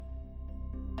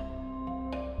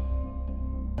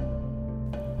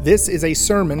This is a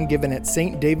sermon given at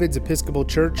St. David's Episcopal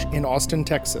Church in Austin,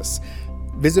 Texas.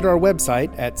 Visit our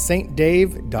website at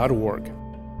stdave.org.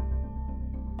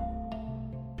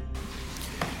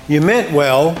 You meant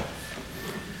well.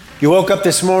 You woke up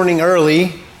this morning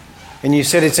early and you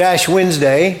said it's Ash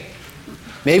Wednesday.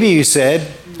 Maybe you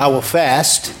said, I will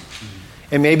fast.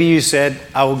 And maybe you said,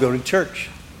 I will go to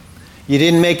church. You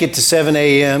didn't make it to 7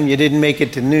 a.m. You didn't make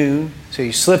it to noon. So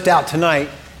you slipped out tonight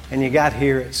and you got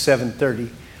here at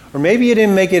 7:30. Or maybe you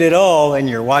didn't make it at all and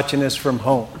you're watching us from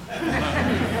home.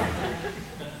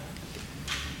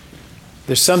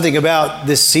 There's something about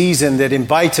this season that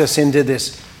invites us into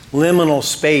this liminal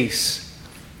space,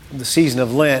 the season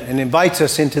of Lent, and invites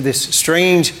us into this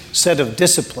strange set of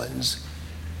disciplines.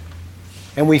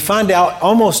 And we find out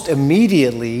almost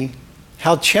immediately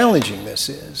how challenging this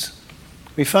is.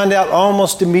 We find out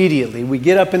almost immediately. We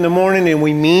get up in the morning and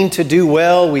we mean to do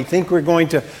well. We think we're going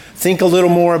to think a little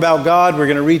more about God. We're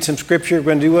going to read some scripture. We're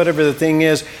going to do whatever the thing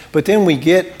is. But then we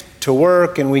get to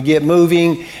work and we get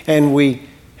moving and we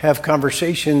have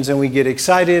conversations and we get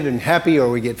excited and happy, or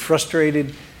we get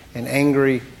frustrated and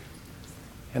angry.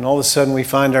 And all of a sudden we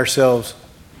find ourselves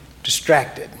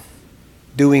distracted,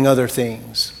 doing other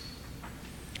things.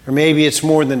 Or maybe it's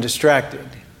more than distracted.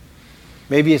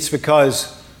 Maybe it's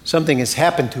because something has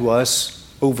happened to us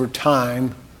over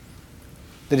time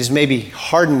that has maybe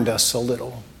hardened us a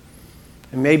little.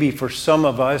 And maybe for some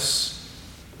of us,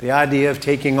 the idea of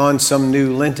taking on some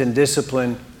new Lenten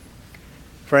discipline,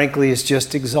 frankly, is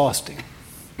just exhausting.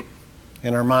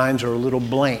 And our minds are a little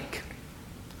blank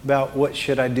about what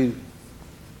should I do.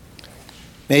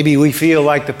 Maybe we feel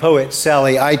like the poet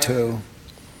Sally Ito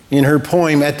in her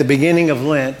poem at the beginning of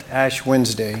Lent, Ash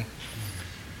Wednesday,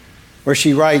 where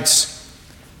she writes,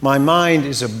 "My mind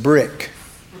is a brick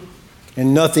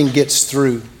and nothing gets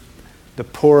through. The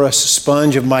porous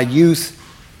sponge of my youth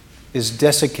is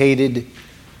desiccated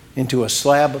into a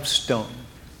slab of stone.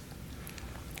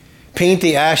 Paint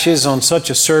the ashes on such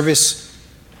a surface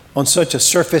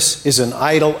is an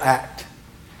idle act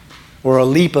or a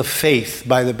leap of faith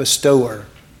by the bestower.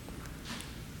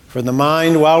 For the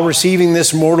mind, while receiving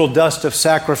this mortal dust of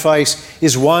sacrifice,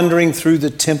 is wandering through the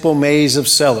temple maze of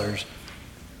cellars,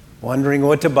 wondering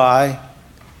what to buy,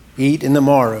 eat in the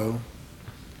morrow.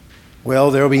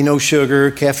 Well, there will be no sugar,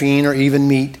 caffeine, or even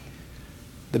meat.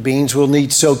 The beans will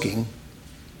need soaking,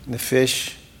 the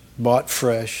fish bought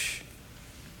fresh,"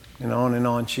 and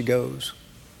on she goes.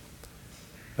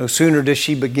 No sooner does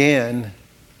she begin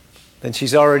than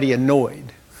she's already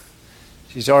annoyed.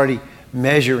 She's already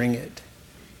measuring it,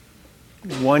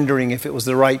 wondering if it was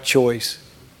the right choice.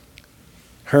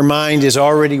 Her mind is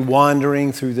already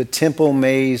wandering through the temple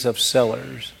maze of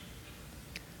cellars,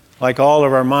 like all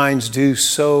of our minds do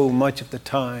so much of the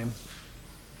time.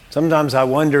 Sometimes I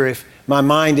wonder if my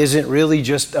mind isn't really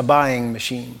just a buying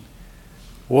machine.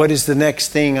 What is the next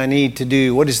thing I need to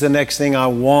do? What is the next thing I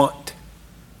want?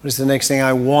 What is the next thing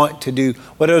I want to do?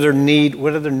 What other need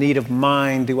of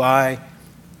mine do I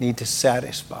need to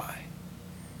satisfy?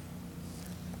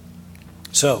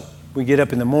 So we get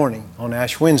up in the morning on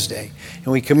Ash Wednesday and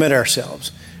we commit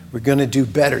ourselves. We're going to do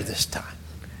better this time.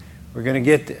 We're going to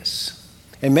get this.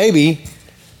 And maybe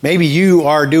you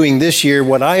are doing this year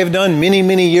what I have done many,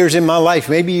 many years in my life.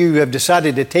 Maybe you have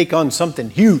decided to take on something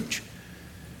huge.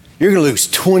 You're going to lose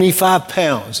 25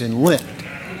 pounds in Lent.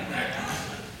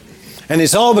 And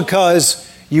it's all because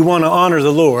you want to honor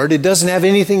the Lord. It doesn't have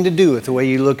anything to do with the way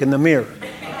you look in the mirror.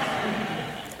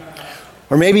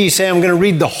 Or maybe you say, I'm going to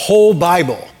read the whole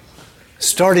Bible,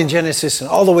 start in Genesis and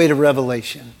all the way to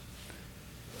Revelation.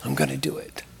 I'm going to do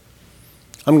it.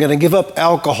 I'm going to give up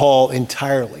alcohol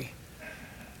entirely.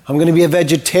 I'm going to be a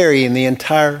vegetarian the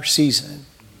entire season.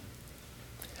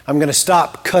 I'm going to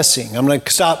stop cussing. I'm going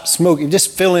to stop smoking.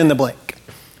 Just fill in the blank.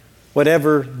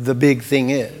 Whatever the big thing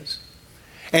is.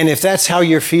 And if that's how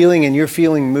you're feeling and you're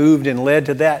feeling moved and led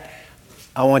to that,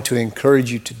 I want to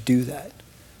encourage you to do that,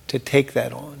 to take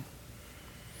that on.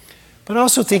 But I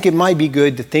also think it might be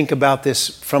good to think about this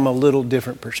from a little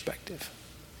different perspective.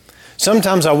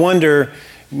 Sometimes I wonder,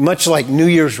 much like New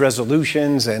Year's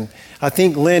resolutions, and I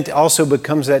think Lent also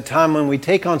becomes that time when we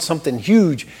take on something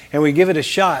huge and we give it a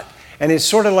shot. And it's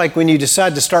sort of like when you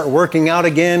decide to start working out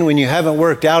again, when you haven't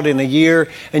worked out in a year,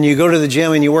 and you go to the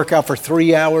gym and you work out for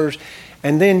 3 hours,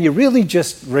 and then you really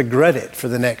just regret it for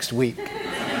the next week.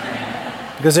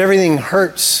 Because everything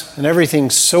hurts and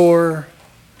everything's sore.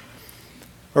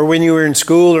 Or when you were in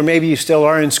school, or maybe you still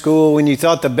are in school, when you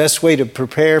thought the best way to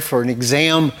prepare for an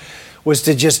exam was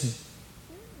to just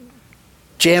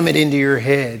jam it into your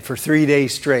head for 3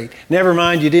 days straight. Never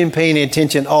mind, you didn't pay any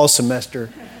attention all semester.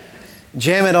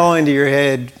 Jam it all into your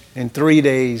head in 3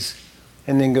 days,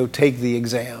 and then go take the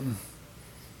exam.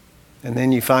 And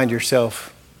then you find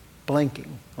yourself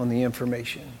blanking on the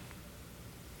information.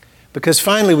 Because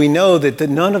finally we know that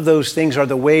none of those things are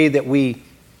the way that we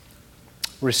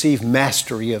receive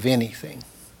mastery of anything.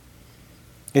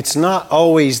 It's not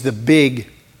always the big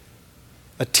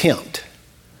attempt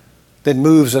that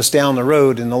moves us down the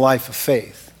road in the life of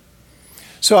faith.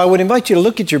 So I would invite you to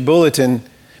look at your bulletin,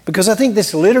 because I think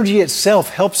this liturgy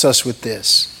itself helps us with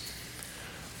this.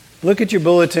 Look at your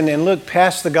bulletin and look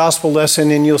past the gospel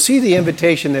lesson, and you'll see the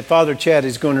invitation that Father Chad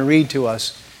is going to read to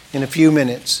us in a few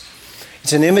minutes.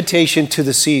 It's an invitation to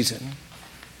the season.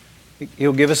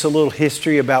 He'll give us a little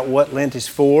history about what Lent is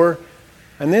for.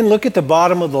 And then look at the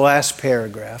bottom of the last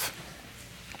paragraph.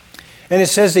 And it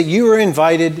says that you are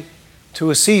invited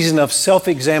to a season of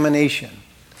self-examination,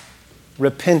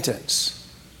 repentance,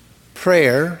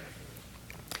 prayer,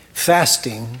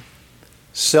 fasting,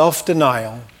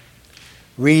 self-denial,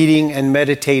 reading and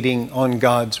meditating on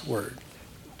God's Word.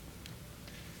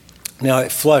 Now,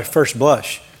 at first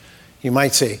blush, you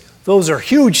might say, those are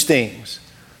huge things.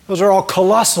 Those are all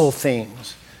colossal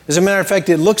things. As a matter of fact,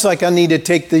 it looks like I need to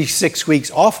take these 6 weeks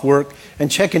off work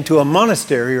and check into a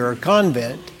monastery or a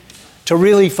convent to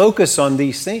really focus on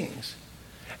these things.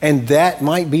 And that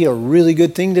might be a really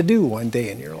good thing to do one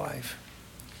day in your life.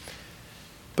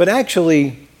 But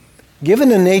actually, given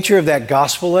the nature of that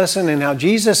gospel lesson and how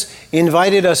Jesus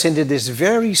invited us into this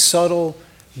very subtle,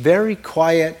 very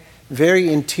quiet,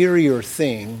 very interior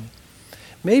thing,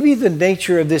 maybe the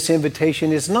nature of this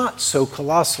invitation is not so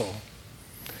colossal.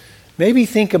 Maybe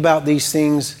think about these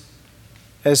things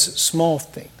as small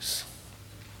things,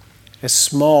 as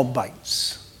small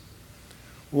bites.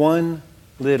 One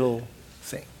little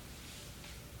thing.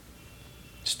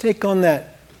 Just take on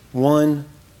that one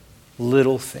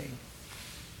little thing.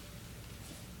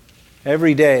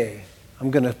 Every day,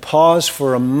 I'm going to pause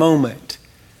for a moment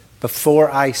before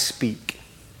I speak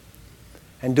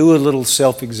and do a little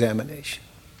self-examination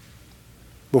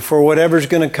before whatever's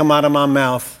going to come out of my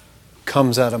mouth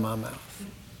comes out of my mouth.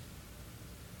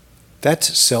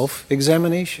 That's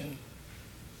self-examination.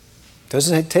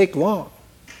 Doesn't take long.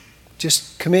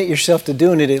 Just commit yourself to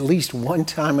doing it at least one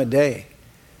time a day.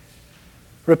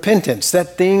 Repentance,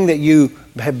 that thing that you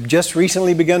have just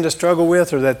recently begun to struggle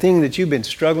with, or that thing that you've been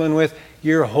struggling with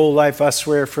your whole life. I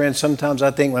swear, friends, sometimes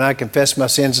I think when I confess my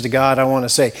sins to God, I want to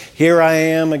say, here I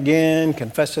am again,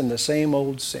 confessing the same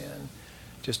old sin,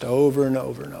 just over and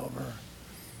over and over.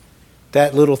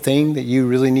 That little thing that you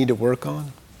really need to work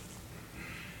on,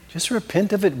 just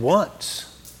repent of it once.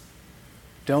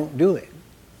 Don't do it.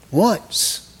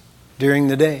 Once during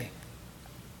the day.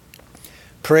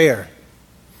 Prayer.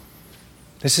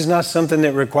 This is not something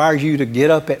that requires you to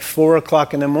get up at 4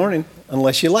 o'clock in the morning,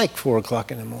 unless you like 4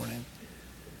 o'clock in the morning.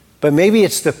 But maybe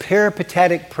it's the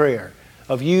peripatetic prayer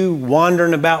of you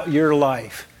wandering about your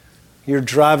life. You're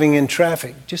driving in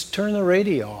traffic. Just turn the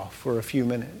radio off for a few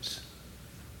minutes.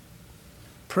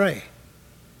 Pray.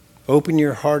 Open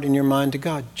your heart and your mind to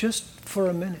God just for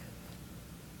a minute.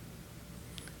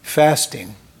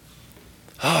 Fasting.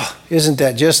 Isn't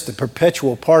that just the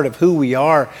perpetual part of who we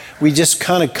are? We just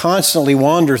kind of constantly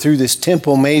wander through this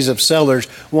temple maze of sellers,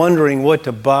 wondering what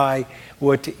to buy,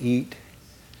 what to eat.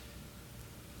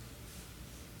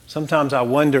 Sometimes I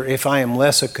wonder if I am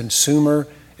less a consumer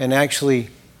and actually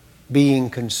being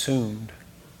consumed.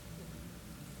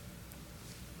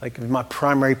 Like my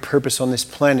primary purpose on this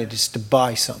planet is to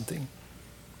buy something.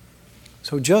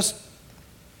 So just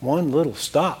one little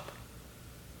stop.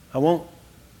 I won't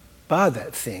buy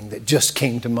that thing that just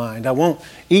came to mind. I won't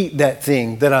eat that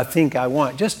thing that I think I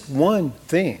want. Just one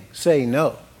thing. Say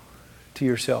no to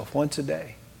yourself once a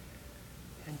day.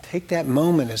 And take that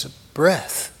moment as a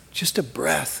breath, just a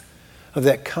breath of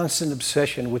that constant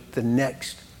obsession with the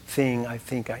next thing I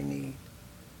think I need.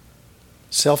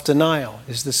 Self-denial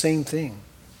is the same thing.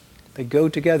 They go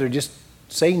together. Just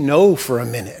say no for a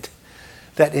minute.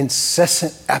 That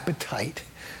incessant appetite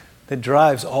that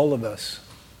drives all of us.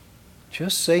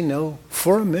 Just say no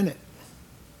for a minute.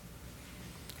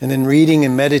 And then reading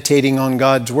and meditating on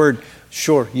God's Word.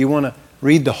 Sure, you want to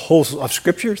read the whole of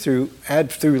Scripture through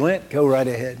Lent, go right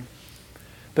ahead.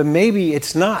 But maybe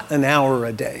it's not an hour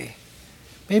a day.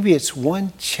 Maybe it's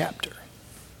one chapter.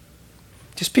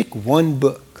 Just pick one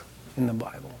book in the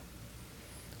Bible.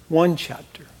 One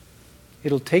chapter.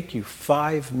 It'll take you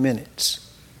 5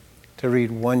 minutes to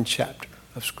read one chapter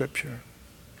of Scripture.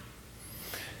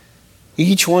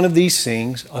 Each one of these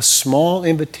things, a small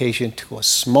invitation to a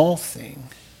small thing,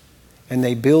 and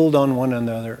they build on one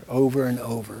another over and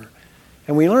over.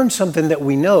 And we learn something that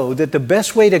we know, that the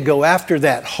best way to go after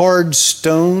that hard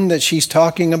stone that she's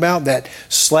talking about, that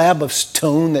slab of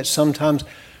stone that sometimes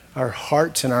our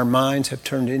hearts and our minds have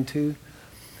turned into,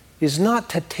 is not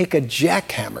to take a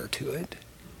jackhammer to it.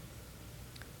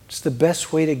 It's the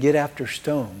best way to get after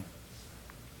stone.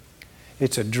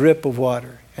 It's a drip of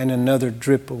water and another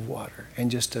drip of water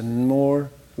and just more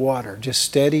water, just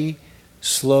steady,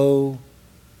 slow,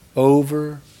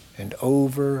 over and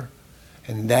over,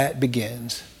 and that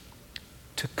begins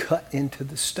to cut into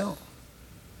the stone.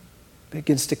 It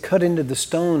begins to cut into the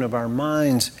stone of our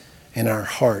minds and our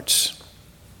hearts.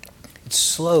 It's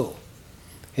slow,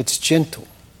 it's gentle,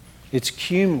 it's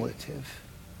cumulative,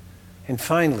 and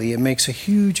finally it makes a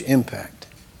huge impact.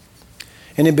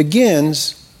 And it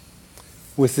begins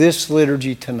with this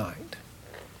liturgy tonight,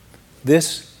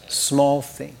 this small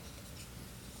thing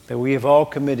that we have all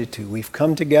committed to. We've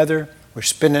come together, we're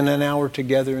spending an hour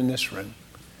together in this room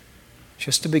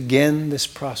just to begin this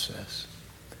process.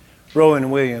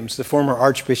 Rowan Williams, the former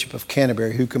Archbishop of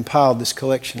Canterbury, who compiled this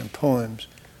collection of poems,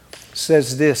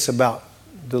 says this about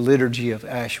the liturgy of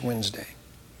Ash Wednesday.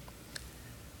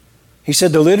 He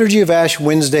said, the liturgy of Ash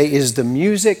Wednesday is the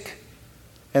music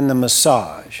and the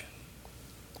massage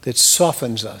that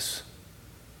softens us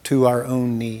to our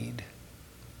own need.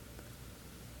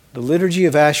 The liturgy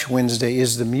of Ash Wednesday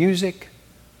is the music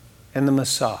and the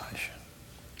massage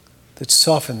that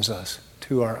softens us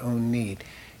to our own need.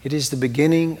 It is the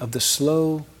beginning of the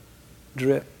slow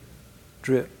drip,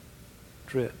 drip,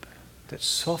 drip that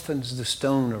softens the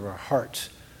stone of our hearts,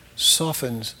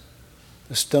 softens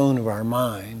the stone of our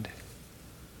mind,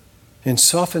 and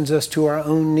softens us to our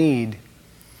own need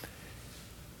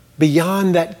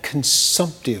beyond that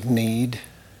consumptive need,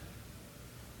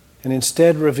 and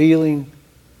instead revealing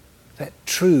that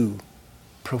true,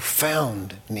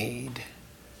 profound need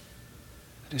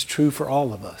that is true for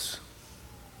all of us.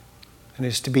 And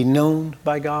is to be known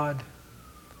by God,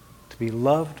 to be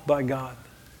loved by God,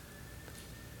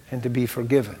 and to be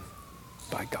forgiven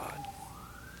by God.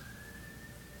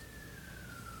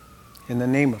 In the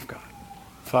name of God,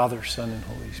 Father, Son, and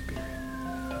Holy Spirit.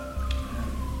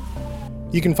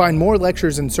 You can find more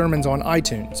lectures and sermons on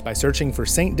iTunes by searching for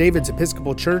St. David's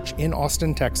Episcopal Church in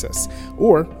Austin, Texas,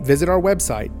 or visit our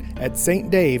website at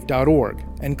stdave.org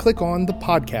and click on the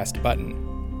podcast button.